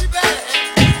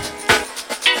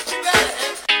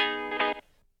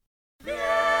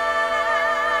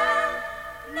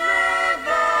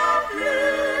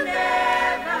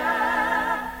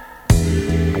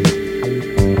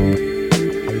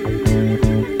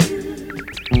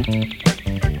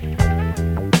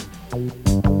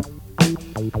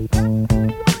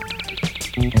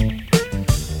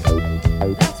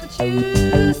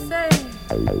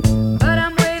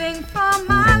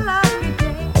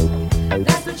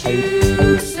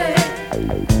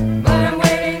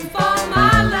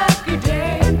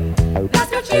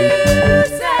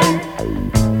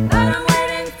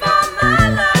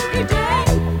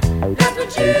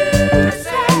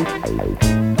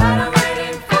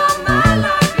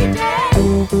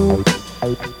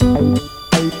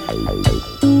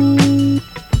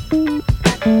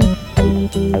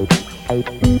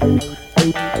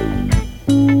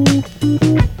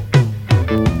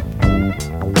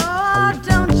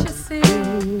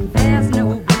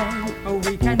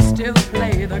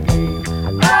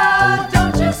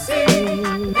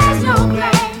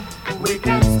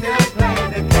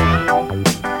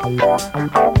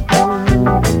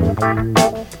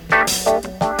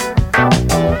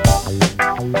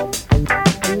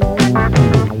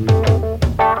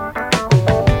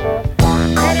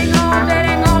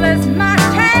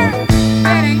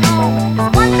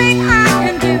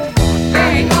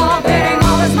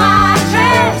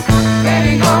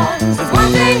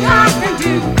 One thing I can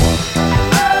do,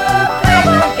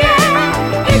 play the game.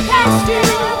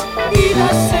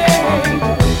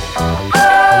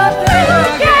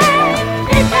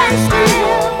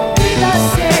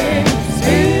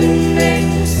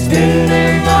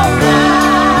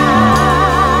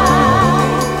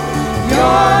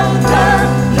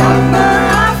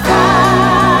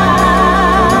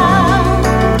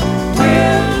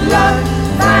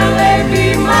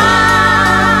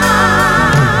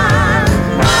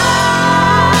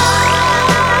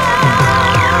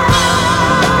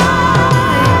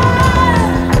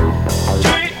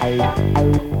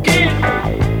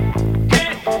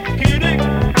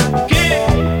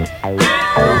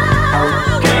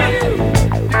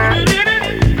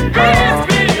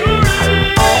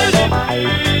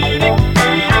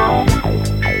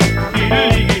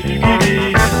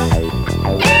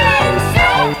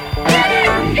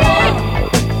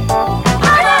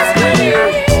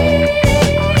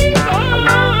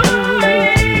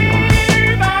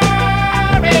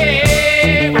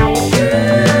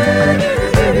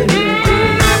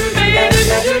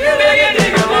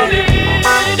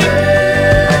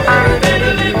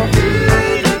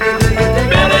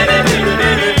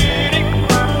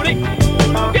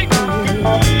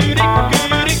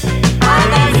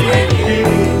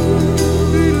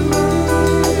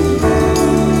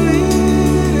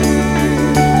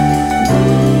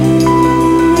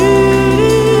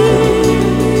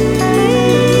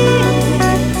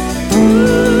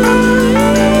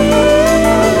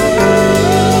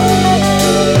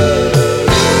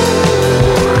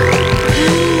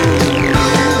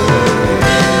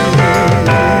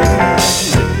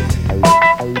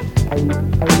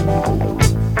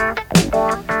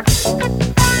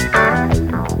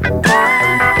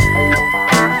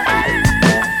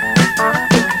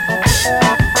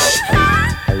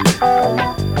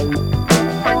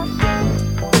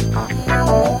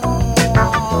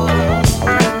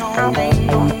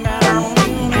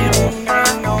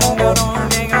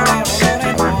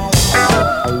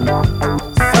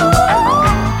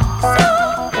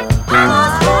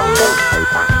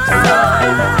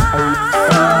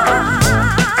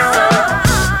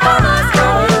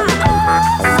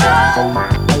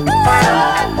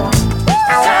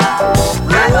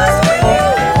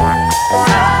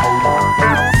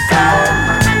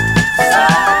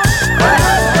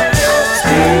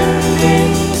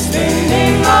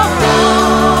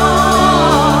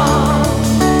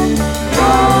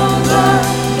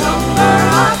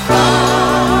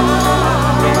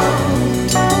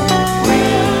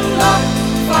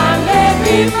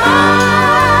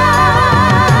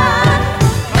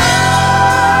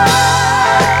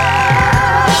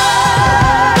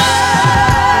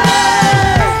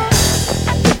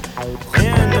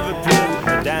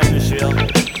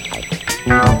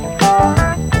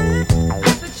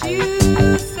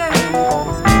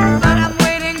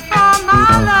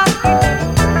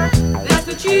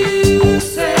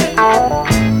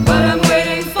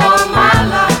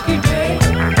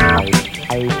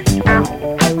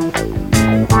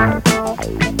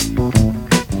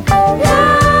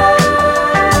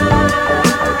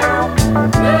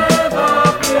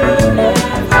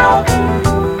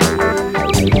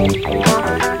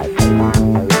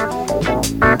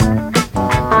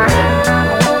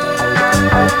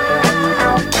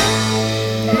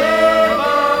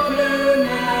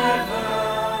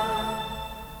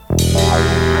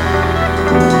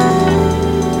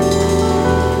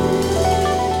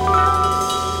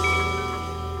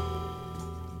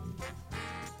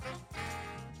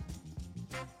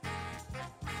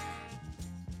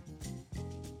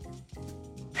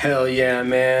 Hell yeah,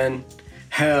 man.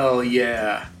 Hell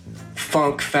yeah.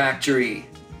 Funk Factory,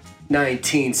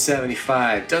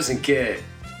 1975. Doesn't get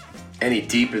any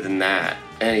deeper than that,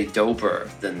 any doper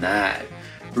than that.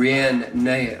 Rien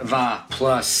ne va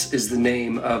plus is the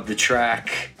name of the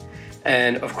track.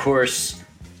 And of course,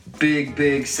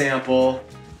 big sample.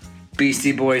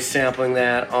 Beastie Boys sampling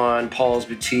that on Paul's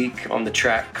Boutique on the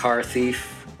track Car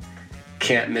Thief.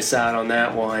 Can't miss out on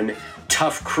that one.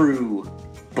 Tough Crew.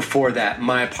 Before that,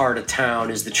 My Part of Town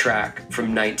is the track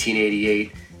from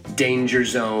 1988. Danger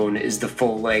Zone is the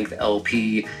full-length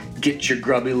LP. Get your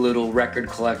grubby little record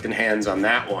collecting hands on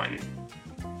that one.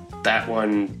 That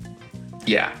one,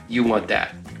 yeah, you want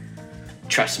that.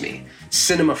 Trust me.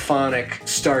 Cinemaphonic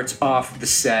starts off the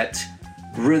set.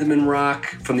 Rhythm and rock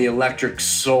from the Electro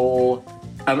Soul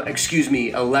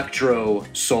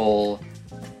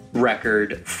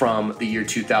record from the year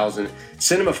 2000.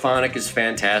 Cinemaphonic is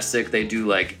fantastic. They do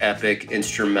like epic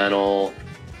instrumental,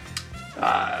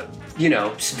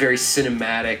 very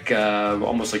cinematic,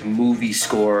 almost like movie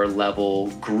score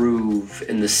level groove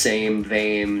in the same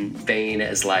vein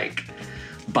as like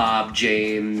Bob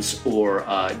James or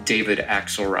David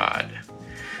Axelrod.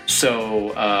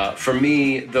 So for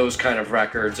me, those kind of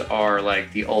records are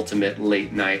like the ultimate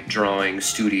late night drawing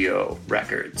studio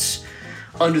records.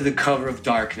 Under the cover of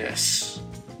darkness,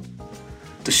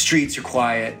 the streets are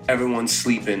quiet, everyone's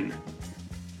sleeping.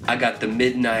 I got the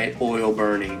midnight oil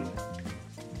burning.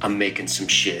 I'm making some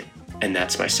shit, and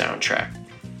that's my soundtrack.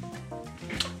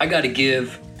 I gotta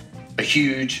give a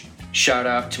huge shout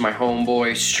out to my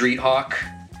homeboy Street Hawk,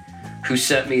 who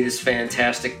sent me this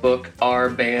fantastic book, Our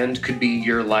Band Could Be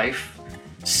Your Life,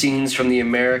 Scenes from the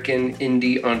American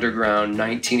Indie Underground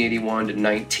 1981 to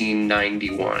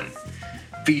 1991,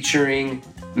 featuring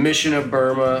Mission of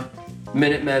Burma,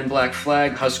 Minutemen, Black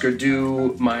Flag, Husker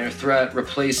Du, Minor Threat,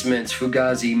 Replacements,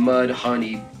 Fugazi, Mud,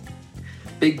 Honey,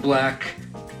 Big Black,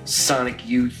 Sonic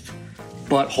Youth,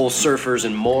 Butthole Surfers,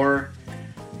 and more.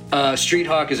 Street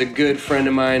Hawk is a good friend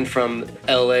of mine from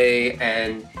LA,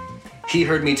 and he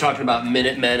heard me talking about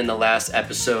Minutemen in the last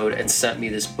episode and sent me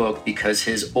this book because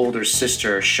his older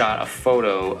sister shot a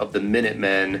photo of the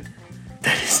Minutemen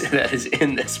that is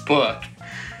in this book.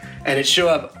 And it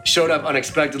showed up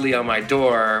unexpectedly on my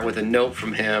door with a note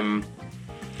from him.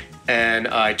 And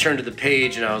I turned to the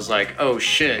page and I was like, oh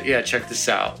shit, yeah, check this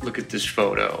out. Look at this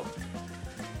photo.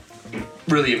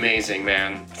 Really amazing,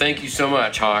 man. Thank you so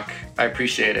much, Hawk. I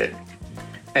appreciate it.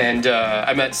 And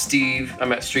I met Street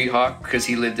Hawk because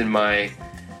he lived in my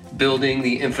building,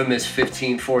 the infamous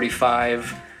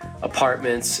 1545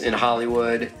 apartments in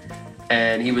Hollywood.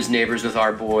 And he was neighbors with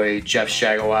our boy, Jeff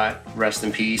Shagawatt, rest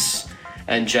in peace.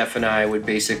 And Jeff and I would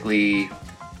basically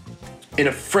in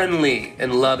a friendly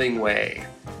and loving way,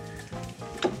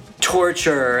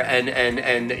 torture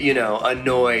and you know,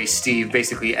 annoy Steve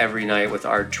basically every night with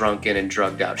our drunken and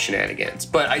drugged out shenanigans.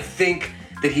 But I think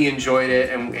that he enjoyed it,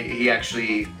 and he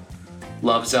actually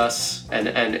loves us, and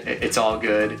it's all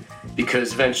good,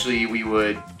 because eventually we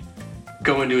would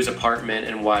go into his apartment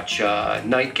and watch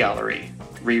Night Gallery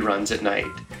reruns at night.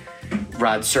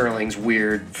 Rod Serling's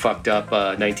weird, fucked up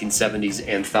 1970s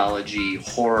anthology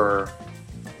horror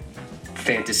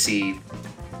fantasy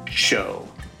show,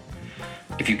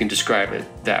 if you can describe it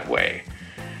that way.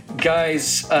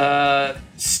 Guys,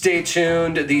 stay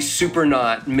tuned. The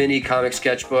Supernaut mini comic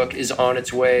sketchbook is on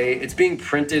its way. It's being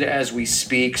printed as we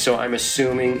speak, so I'm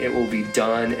assuming it will be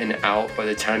done and out by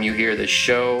the time you hear this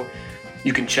show.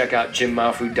 You can check out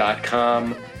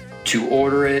jimmafu.com to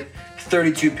order it.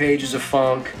 32 pages of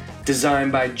funk,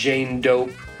 designed by Jane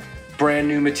Dope. Brand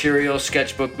new material,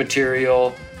 sketchbook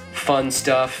material, fun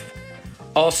stuff.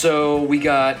 Also, we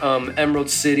got Emerald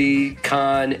City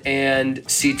Con and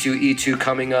C2E2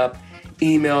 coming up.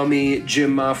 Email me,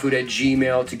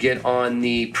 jimmahfood@gmail.com, to get on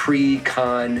the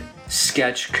pre-con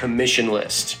sketch commission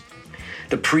list.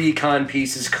 The pre-con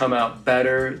pieces come out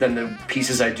better than the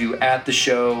pieces I do at the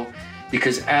show,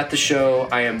 because at the show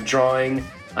I am drawing,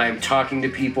 I am talking to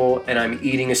people, and I'm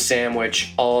eating a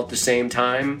sandwich all at the same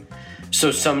time.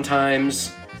 So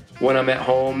sometimes when I'm at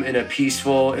home in a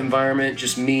peaceful environment,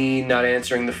 just me not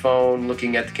answering the phone,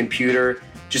 looking at the computer,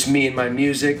 just me and my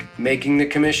music, making the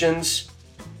commissions,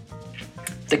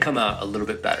 they come out a little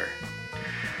bit better.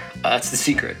 That's the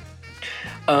secret.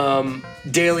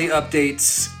 Daily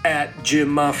updates at Jim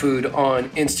Mahfood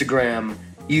on Instagram.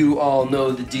 You all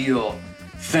know the deal.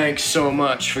 Thanks so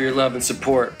much for your love and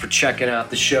support, for checking out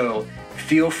the show.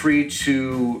 Feel free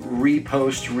to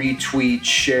repost, retweet,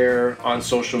 share on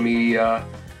social media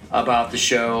about the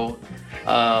show.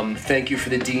 Thank you for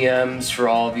the DMs, for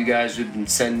all of you guys who've been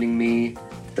sending me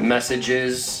the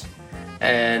messages.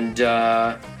 And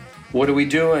what are we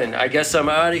doing? I guess I'm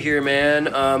out of here,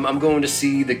 man. I'm going to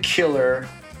see The Killer,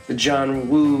 the John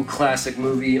Woo classic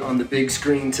movie, on the big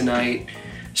screen tonight.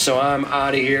 So I'm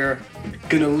out of here.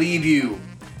 Gonna leave you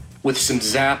with some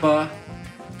Zappa,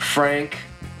 Frank,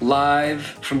 live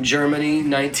from Germany,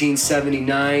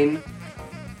 1979.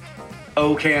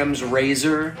 Occam's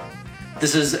Razor.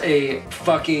 This is a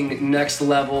fucking next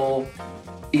level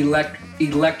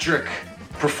electric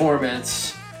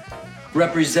performance,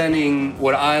 representing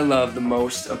what I love the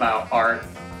most about art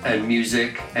and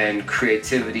music and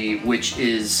creativity, which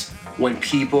is when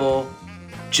people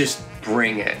just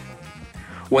bring it.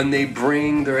 When they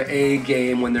bring their A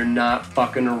game, when they're not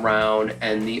fucking around,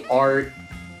 and the art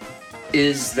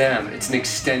is them. It's an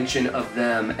extension of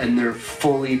them, and they're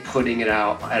fully putting it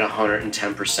out at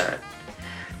 110%.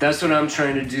 That's what I'm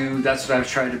trying to do. That's what I've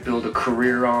tried to build a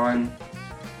career on.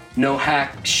 No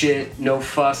hack shit, no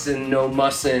fussing, no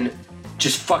mussing.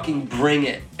 Just fucking bring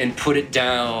it and put it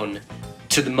down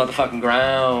to the motherfucking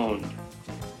ground.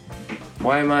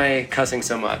 Why am I cussing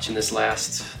so much in this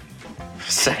last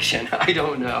section? I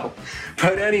don't know.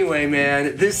 But anyway,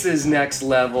 man, this is next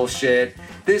level shit.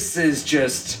 This is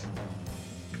just...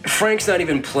 Frank's not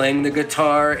even playing the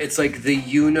guitar. It's like the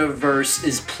universe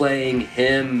is playing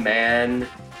him, man.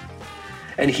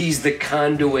 And he's the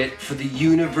conduit for the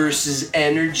universe's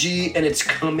energy, and it's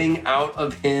coming out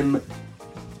of him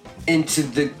into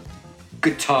the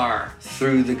guitar,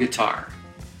 through the guitar.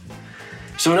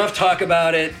 So enough talk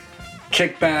about it.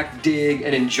 Kick back, dig,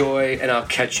 and enjoy, and I'll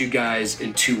catch you guys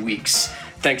in 2 weeks.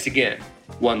 Thanks again.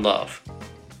 One love.